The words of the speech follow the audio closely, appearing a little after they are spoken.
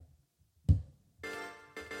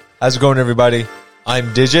How's it going, everybody?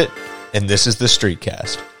 I'm Digit, and this is the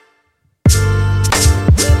Streetcast.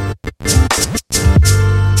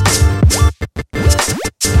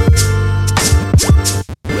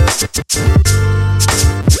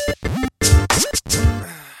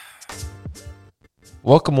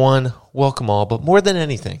 Welcome one, welcome all, but more than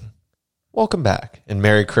anything, welcome back and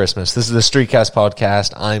Merry Christmas. This is the Streetcast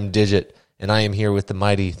podcast. I'm Digit, and I am here with the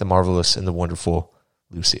mighty, the marvelous, and the wonderful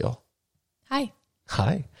Lucille. Hi.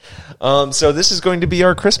 Hi. So this is going to be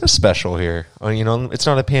our Christmas special here. It's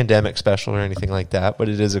not a pandemic special or anything like that, but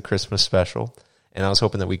it is a Christmas special. And I was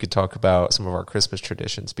hoping that we could talk about some of our Christmas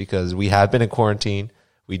traditions because we have been in quarantine.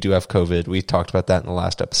 We do have COVID. We talked about that in the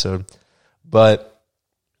last episode. But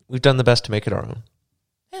we've done the best to make it our own.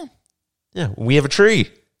 Yeah, we have a tree.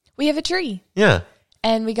 We have a tree. Yeah.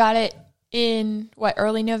 And we got it in,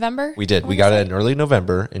 early November? We did. We got it in early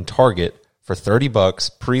November in Target for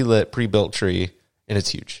 $30, pre-lit, pre-built tree, and it's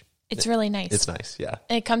huge. It's really nice. It's nice, yeah.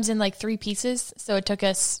 And it comes in like 3 pieces, so it took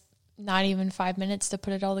us not even 5 minutes to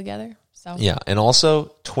put it all together. So yeah, and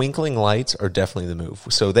also twinkling lights are definitely the move.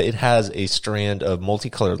 So that it has a strand of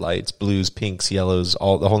multicolored lights, blues, pinks, yellows,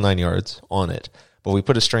 the whole 9 yards on it. But we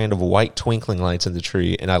put a strand of white twinkling lights in the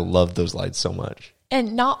tree, and I love those lights so much.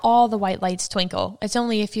 And not all the white lights twinkle. It's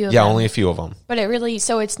only a few of them. Yeah, only a few of them. But it really,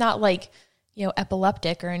 so it's not like,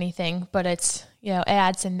 epileptic or anything, but it's, it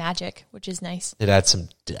adds some magic, which is nice. It adds some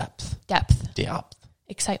depth.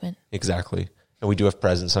 Excitement. Exactly. And we do have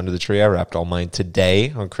presents under the tree. I wrapped all mine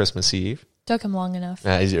today on Christmas Eve. Took him long enough.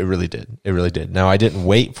 It really did. It really did. Now, I didn't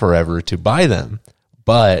wait forever to buy them,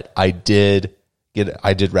 but I did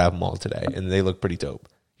wrap them all today, and they look pretty dope.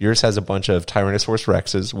 Yours has a bunch of Tyrannosaurus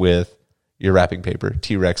Rexes with your wrapping paper,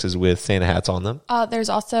 T-Rexes with Santa hats on them. There's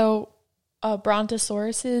also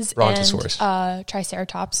Brontosauruses and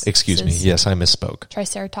Triceratops. Excuse me. Yes, I misspoke.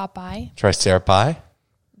 Triceratopi.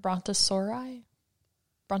 Brontosauri.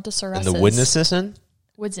 Brontosauruses. And the Woodson?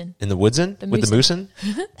 Woodson. In the Woodson? With the Moosin?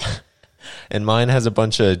 And mine has a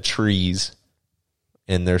bunch of trees,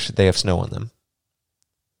 and they have snow on them.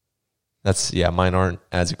 Mine aren't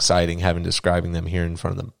as exciting describing them here in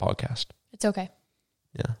front of the podcast. It's okay.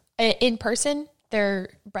 Yeah. In person, they're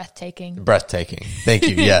breathtaking. Breathtaking. Thank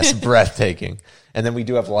you. Yes, breathtaking. And then we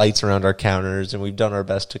do have lights around our counters, and we've done our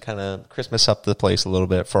best to kind of Christmas up the place a little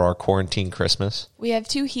bit for our quarantine Christmas. We have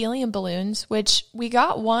 2 helium balloons, which we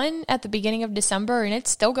got one at the beginning of December, and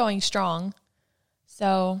it's still going strong.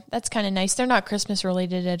 So that's kind of nice. They're not Christmas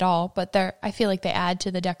related at all, but I feel like they add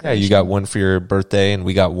to the decoration. Yeah, you got one for your birthday, and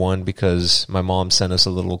we got one because my mom sent us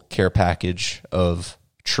a little care package of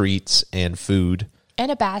treats and food. And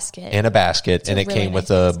a basket. And it really came with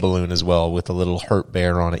nice a balloon as well with a little hurt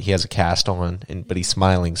bear on it. He has a cast on, but he's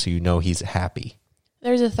smiling, so you know he's happy.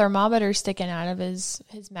 There's a thermometer sticking out of his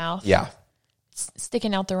mouth. Yeah. It's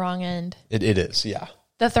sticking out the wrong end. It is, yeah.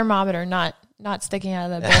 The thermometer, not sticking out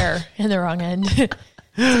of the bear in the wrong end. It's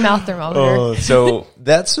a mouth thermometer. So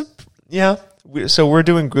that's, So we're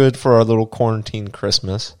doing good for our little quarantine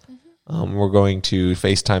Christmas. Mm-hmm. We're going to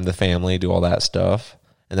FaceTime the family, do all that stuff.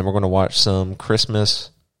 And then we're going to watch some Christmas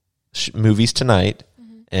movies tonight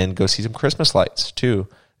and go see some Christmas lights too.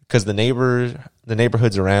 Because the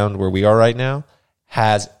neighborhoods around where we are right now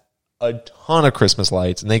has a ton of Christmas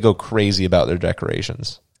lights, and they go crazy about their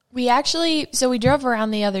decorations. We drove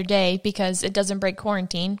around the other day because it doesn't break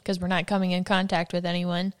quarantine because we're not coming in contact with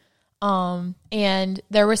anyone. And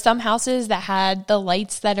there were some houses that had the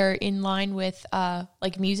lights that are in line with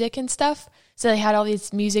like music and stuff. So they had all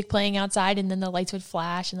this music playing outside, and then the lights would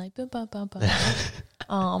flash and like boom, boom, boom, boom.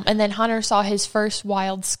 And then Hunter saw his first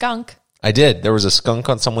wild skunk. I did. There was a skunk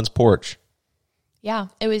on someone's porch. Yeah,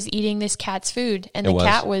 it was eating this cat's food, and the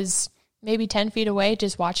cat was maybe 10 feet away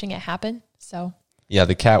just watching it happen. So yeah,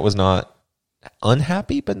 the cat was not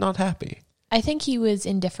unhappy, but not happy. I think he was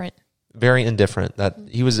indifferent. Very indifferent. That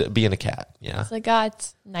he was being a cat. Yeah, it's like,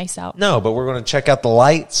 it's nice out. No, but we're going to check out the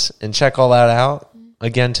lights and check all that out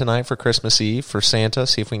again tonight for Christmas Eve for Santa.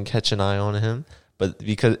 See if we can catch an eye on him. But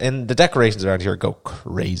and the decorations around here go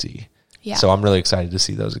crazy. Yeah. So I'm really excited to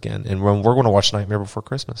see those again. And we're going to watch Nightmare Before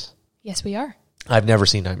Christmas. Yes, we are. I've never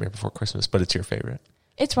seen Nightmare Before Christmas, but it's your favorite.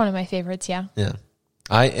 It's one of my favorites. Yeah. Yeah.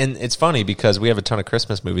 And it's funny because we have a ton of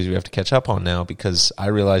Christmas movies we have to catch up on now because I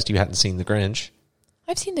realized you hadn't seen The Grinch.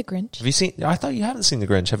 I've seen The Grinch. Have you seen? I thought you haven't seen The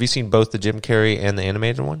Grinch. Have you seen both the Jim Carrey and the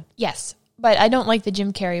animated one? Yes, but I don't like the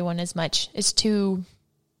Jim Carrey one as much. It's too,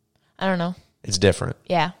 I don't know. It's different.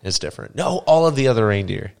 Yeah. It's different. No, All of the Other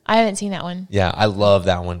Reindeer. I haven't seen that one. Yeah, I love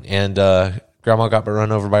that one. And Grandma Got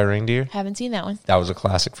Run Over by a Reindeer. Haven't seen that one. That was a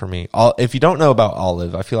classic for me. If you don't know about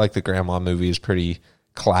Olive, I feel like the Grandma movie is pretty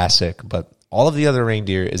classic, but All of the Other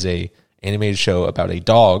Reindeer is a animated show about a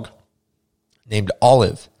dog named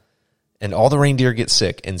Olive. And all the reindeer get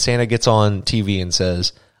sick. And Santa gets on TV and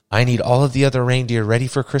says, I need all of the other reindeer ready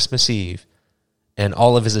for Christmas Eve. And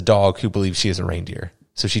Olive is a dog who believes she is a reindeer.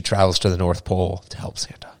 So she travels to the North Pole to help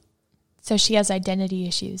Santa. So she has identity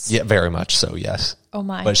issues. Yeah, very much so, yes. Oh,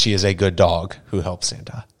 my. But she is a good dog who helps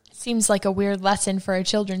Santa. Seems like a weird lesson for a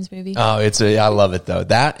children's movie. Oh, I love it, though.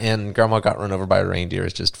 That and Grandma Got Run Over by a Reindeer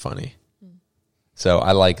is just funny. So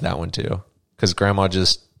I like that one, too. Because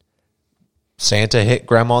Santa hit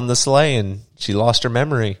Grandma on the sleigh, and she lost her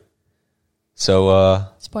memory. So,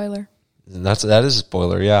 Spoiler. that is a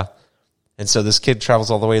spoiler, yeah. And so this kid travels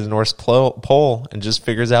all the way to the North Pole and just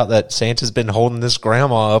figures out that Santa's been holding this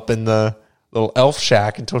grandma up in the little elf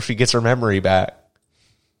shack until she gets her memory back.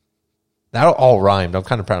 That all rhymed. I'm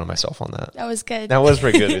kind of proud of myself on that. That was good. That was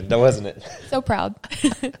pretty good, wasn't it? So proud.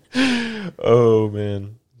 Oh,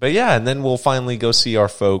 man. But yeah, and then we'll finally go see our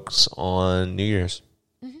folks on New Year's.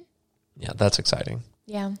 Mm-hmm. Yeah, that's exciting.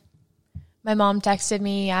 Yeah. My mom texted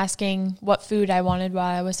me asking what food I wanted while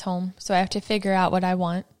I was home. So I have to figure out what I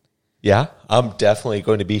want. Yeah, I'm definitely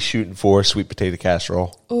going to be shooting for sweet potato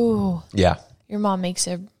casserole. Ooh. Yeah. Your mom makes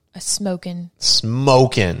a smoking.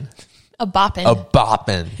 Smoking. A bopping. A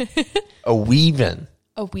bopping. A weaving.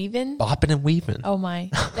 A weaving? Bopping and weaving. Oh, my.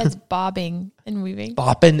 That's bobbing and weaving.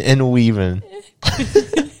 Bopping and weaving.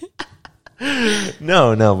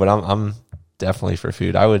 No, but I'm definitely for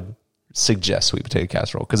food. I would suggest sweet potato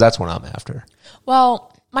casserole because that's what I'm after.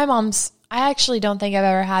 Well, I actually don't think I've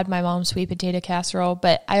ever had my mom's sweet potato casserole,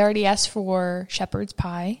 but I already asked for shepherd's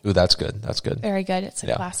pie. Ooh, that's good. That's good. Very good. It's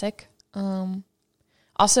a classic.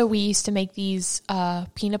 Also, we used to make these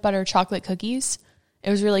peanut butter chocolate cookies. It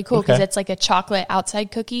was really cool because it's like a chocolate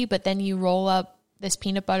outside cookie, but then you roll up this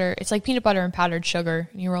peanut butter. It's like peanut butter and powdered sugar.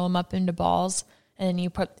 And you roll them up into balls, and then you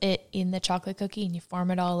put it in the chocolate cookie, and you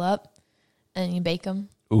form it all up, and you bake them.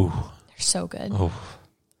 Ooh. They're so good. Ooh.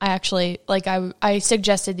 I actually, I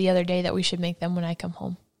suggested the other day that we should make them when I come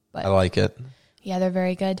home. But I like it. Yeah, they're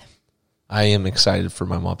very good. I am excited for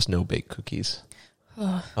my mom's no-bake cookies.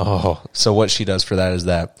 Oh, so what she does for that is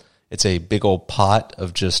that it's a big old pot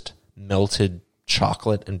of just melted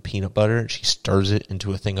chocolate and peanut butter. She stirs it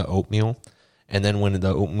into a thing of oatmeal. And then when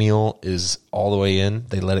the oatmeal is all the way in,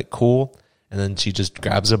 they let it cool. And then she just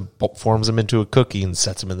grabs them, forms them into a cookie, and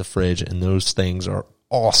sets them in the fridge. And those things are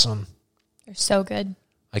awesome. They're so good.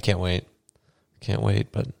 I can't wait.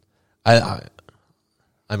 But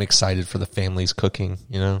I'm excited for the family's cooking,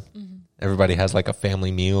 you know? Mm-hmm. Everybody has like a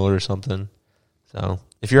family meal or something. So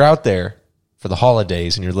if you're out there for the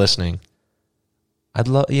holidays and you're listening, I'd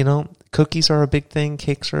love, cookies are a big thing,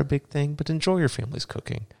 cakes are a big thing, but enjoy your family's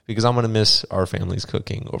cooking because I'm going to miss our family's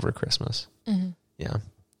cooking over Christmas. Mm-hmm. Yeah.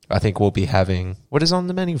 I think we'll be having, what is on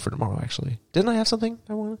the menu for tomorrow, actually? Didn't I have something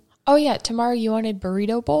I wanted? Oh, yeah. Tomorrow you wanted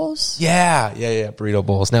burrito bowls? Yeah. Burrito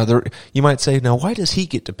bowls. Now, you might say, now, why does he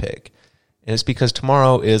get to pick? And it's because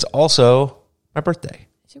tomorrow is also my birthday.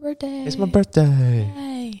 It's your birthday. It's my birthday.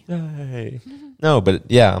 Yay. No, but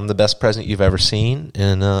yeah, I'm the best present you've ever seen.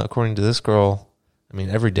 And according to this girl, I mean,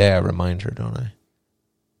 every day I remind her, don't I?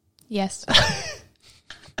 Yes.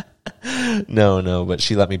 No, but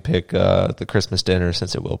she let me pick the Christmas dinner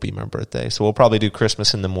since it will be my birthday. So we'll probably do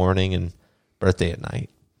Christmas in the morning and birthday at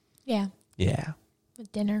night. Yeah. Yeah.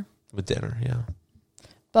 With dinner, yeah.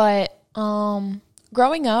 But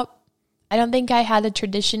growing up, I don't think I had a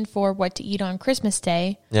tradition for what to eat on Christmas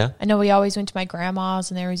Day. Yeah. I know we always went to my grandma's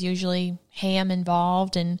and there was usually ham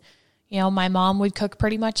involved. And, my mom would cook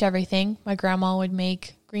pretty much everything. My grandma would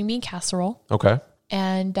make green bean casserole. Okay.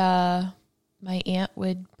 And my aunt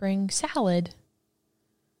would bring salad.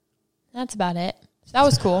 That's about it. So that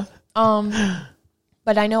was cool.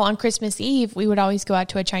 But I know on Christmas Eve, we would always go out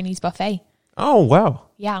to a Chinese buffet. Oh, wow.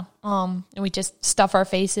 Yeah. And we just stuff our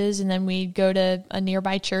faces and then we'd go to a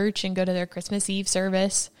nearby church and go to their Christmas Eve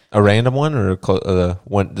service. A random one or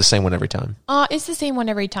the same one every time? It's the same one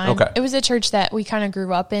every time. Okay. It was a church that we kind of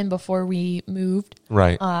grew up in before we moved.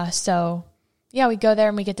 Right. So yeah, we go there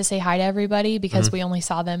and we get to say hi to everybody because we only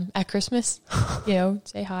saw them at Christmas,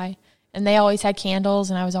 say hi. And they always had candles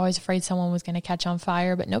and I was always afraid someone was going to catch on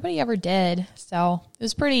fire, but nobody ever did. So it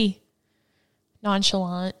was pretty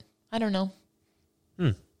nonchalant. I don't know.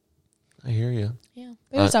 I hear you. Yeah.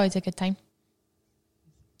 It was always a good time.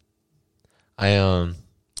 Well,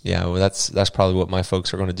 that's probably what my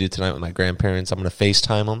folks are going to do tonight with my grandparents. I'm going to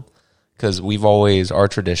FaceTime them because our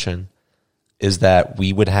tradition is that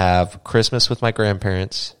we would have Christmas with my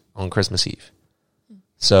grandparents on Christmas Eve.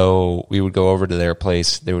 So we would go over to their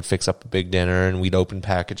place. They would fix up a big dinner and we'd open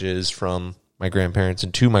packages from my grandparents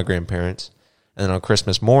and to my grandparents. And then on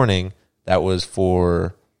Christmas morning, that was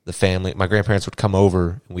for the family, my grandparents would come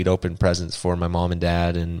over and we'd open presents for my mom and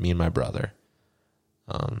dad and me and my brother.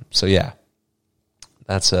 So yeah,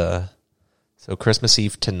 that's so Christmas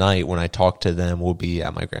Eve tonight when I talk to them, we'll be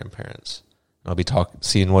at my grandparents. I'll be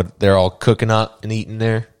seeing what they're all cooking up and eating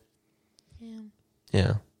there.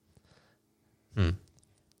 Yeah.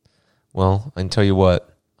 Well, I can tell you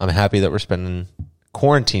what, I'm happy that we're spending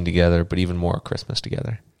quarantine together, but even more Christmas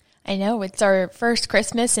together. I know. It's our first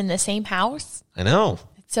Christmas in the same house. I know.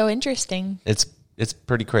 It's so interesting. It's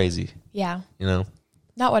pretty crazy. Yeah. You know?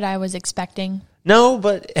 Not what I was expecting. No,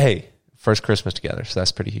 but hey, first Christmas together, so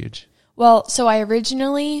that's pretty huge. Well, so I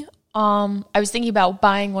originally, I was thinking about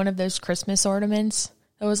buying one of those Christmas ornaments.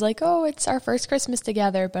 I was like, oh, it's our first Christmas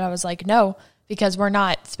together. But I was like, no, because we're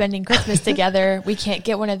not spending Christmas together. We can't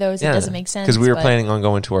get one of those. Yeah, it doesn't make sense. Because we were planning on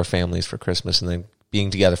going to our families for Christmas and then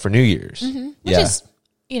being together for New Year's. Which is,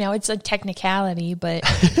 it's a technicality, but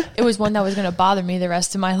it was one that was going to bother me the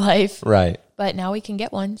rest of my life. Right. But now we can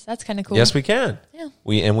get one. So that's kind of cool. Yes, we can. Yeah.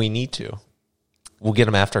 We need to. We'll get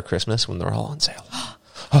them after Christmas when they're all on sale.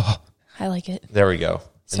 I like it. There we go.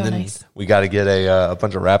 So and then nice. We got to get a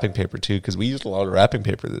bunch of wrapping paper too, because we used a lot of wrapping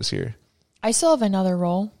paper this year. I still have another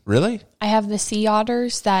roll. Really? I have the sea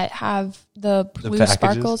otters that have the blue packages?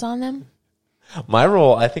 sparkles on them. My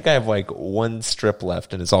roll, I think I have like one strip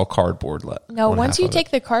left, and it's all cardboard left. No, once you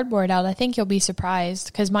take the cardboard out, I think you'll be surprised,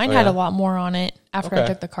 because mine had a lot more on it after I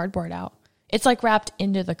took the cardboard out. It's like wrapped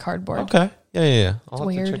into the cardboard. Okay. Yeah. I'll have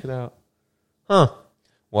weird. to check it out. Huh.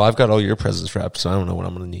 Well, I've got all your presents wrapped, so I don't know what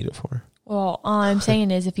I'm going to need it for. Well, all I'm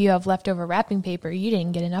saying is if you have leftover wrapping paper, you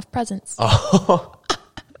didn't get enough presents. Oh.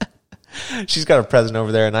 She's got a present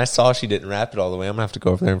over there, and I saw she didn't wrap it all the way. I'm going to have to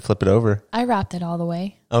go over there and flip it over. I wrapped it all the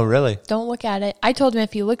way. Oh, really? Don't look at it. I told him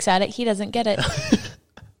if he looks at it, he doesn't get it.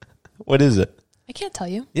 What is it? I can't tell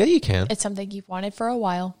you. Yeah, you can. It's something you've wanted for a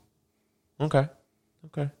while. Okay.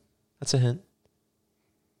 That's a hint.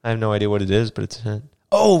 I have no idea what it is, but it's a hint.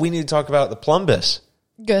 Oh, we need to talk about the plumbus.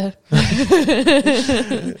 Good.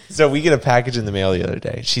 So we get a package in the mail the other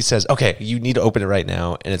day. She says, okay, you need to open it right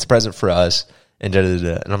now, and it's a present for us, and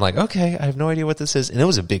da-da-da-da. And I'm like, okay, I have no idea what this is. And it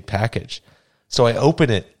was a big package. So I open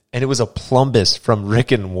it, and it was a plumbus from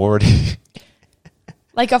Rick and Morty.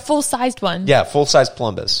 Like a full-sized one. Yeah, full-size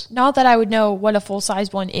plumbus. Not that I would know what a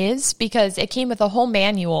full-sized one is, because it came with a whole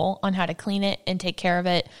manual on how to clean it and take care of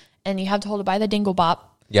it, and you have to hold it by the dingle bop.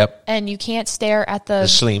 Yep. And you can't stare at the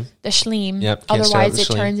schleem. Yep. Otherwise,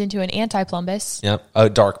 it turns into an anti-plumbus. Yep. A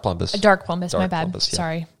dark plumbus. A dark plumbus. My bad. Plumbus, yeah.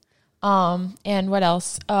 Sorry. And what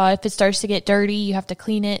else? If it starts to get dirty, you have to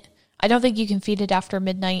clean it. I don't think you can feed it after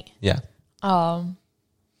midnight. Yeah. And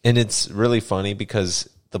it's really funny because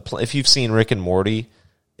if you've seen Rick and Morty,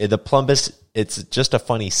 the plumbus, it's just a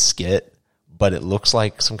funny skit, but it looks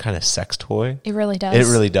like some kind of sex toy. It really does.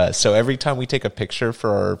 It really does. So every time we take a picture for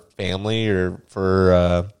our family or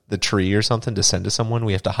for the tree or something to send to someone,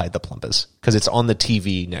 we have to hide the plumbus because it's on the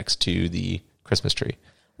TV next to the Christmas tree.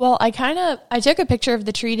 Well, I took a picture of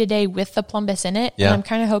the tree today with the plumbus in it, and I'm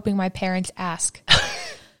kind of hoping my parents ask.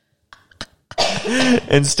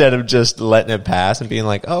 Instead of just letting it pass and being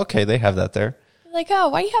like, oh, okay, they have that there. Like, oh,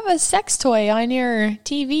 why do you have a sex toy on your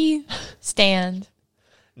TV stand?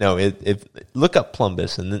 No, look up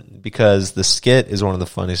plumbus, and then, because the skit is one of the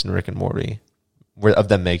funniest in Rick and Morty of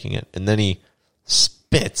them making it, and then he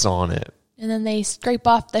spits on it. And then they scrape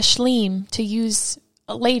off the schleem to use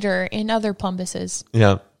later in other plumbuses.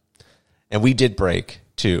 Yeah. And we did break,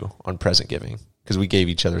 too, on present giving, because we gave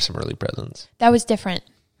each other some early presents. That was different.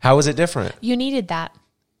 How was it different? You needed that.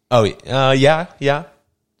 Oh, yeah.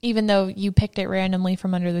 Even though you picked it randomly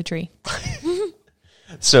from under the tree.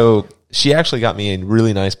 So she actually got me a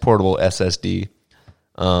really nice portable SSD,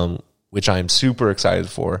 which I'm super excited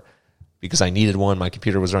for because I needed one. My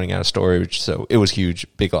computer was running out of storage, so it was huge,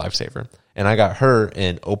 big lifesaver. And I got her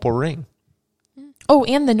an Opal Ring. Oh,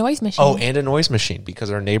 and the noise machine. Oh, and a noise machine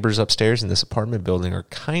because our neighbors upstairs in this apartment building are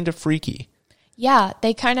kind of freaky. Yeah,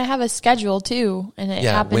 they kind of have a schedule too, and it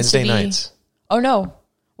happens Wednesday to be nights. Oh no.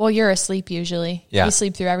 Well, you're asleep usually. Yeah. You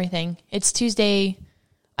sleep through everything. It's Tuesday.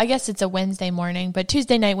 I guess it's a Wednesday morning, but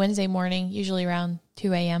Tuesday night, Wednesday morning, usually around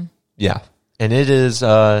 2 a.m. Yeah. And it is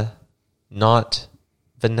not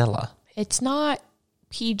vanilla. It's not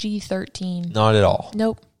PG-13. Not at all.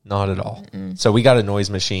 Nope. Not at all. Mm-mm. So we got a noise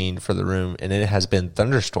machine for the room, and it has been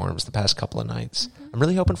thunderstorms the past couple of nights. Mm-hmm. I'm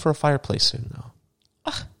really hoping for a fireplace soon,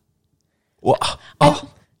 though. Well,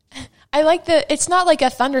 I like it's not like a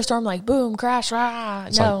thunderstorm, like boom, crash, rah.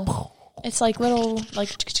 No. It's like little, like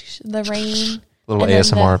the rain. Little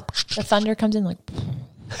ASMR. The thunder comes in like.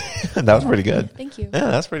 That was pretty good. Thank you. Yeah,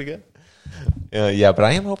 that's pretty good. Yeah, but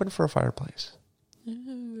I am hoping for a fireplace.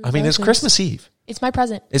 I mean, it's Christmas Eve. It's my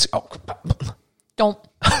present. It's Don't.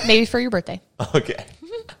 Maybe for your birthday. okay.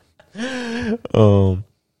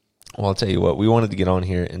 Well, I'll tell you what. We wanted to get on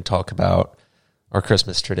here and talk about our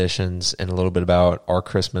Christmas traditions and a little bit about our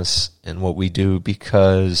Christmas and what we do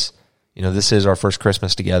because, you know, this is our first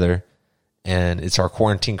Christmas together and it's our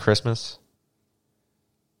quarantine Christmas.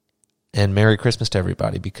 And Merry Christmas to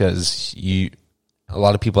everybody because a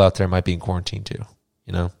lot of people out there might be in quarantine too,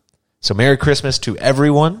 you know? So Merry Christmas to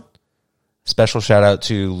everyone. Special shout out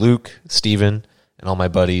to Luke, Steven, and all my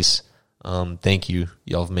buddies. Thank you.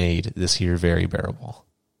 Y'all have made this year very bearable.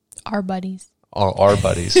 Our buddies. Our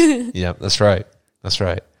buddies. Yeah, that's right. That's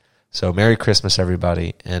right. So Merry Christmas,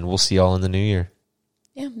 everybody, and we'll see y'all in the new year.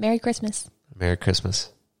 Yeah, Merry Christmas. Merry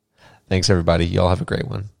Christmas. Thanks, everybody. Y'all have a great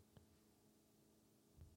one.